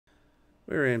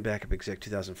We're in Backup Exec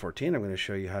 2014. I'm going to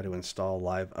show you how to install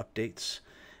live updates.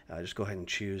 Just go ahead and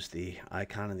choose the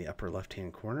icon in the upper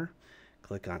left-hand corner.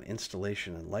 Click on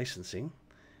Installation and Licensing,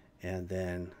 and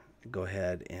then go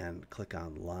ahead and click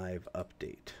on Live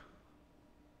Update.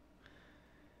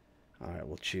 All right,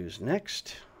 we'll choose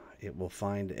Next. It will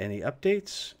find any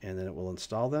updates, and then it will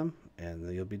install them, and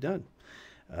then you'll be done.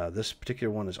 This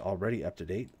particular one is already up to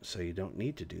date, so you don't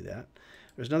need to do that.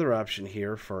 There's another option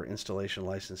here for installation,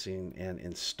 licensing, and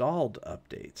installed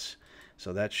updates.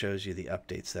 So that shows you the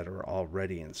updates that are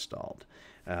already installed.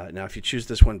 Now, if you choose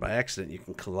this one by accident, you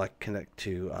can connect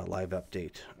to Live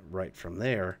Update right from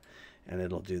there, and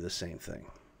it'll do the same thing.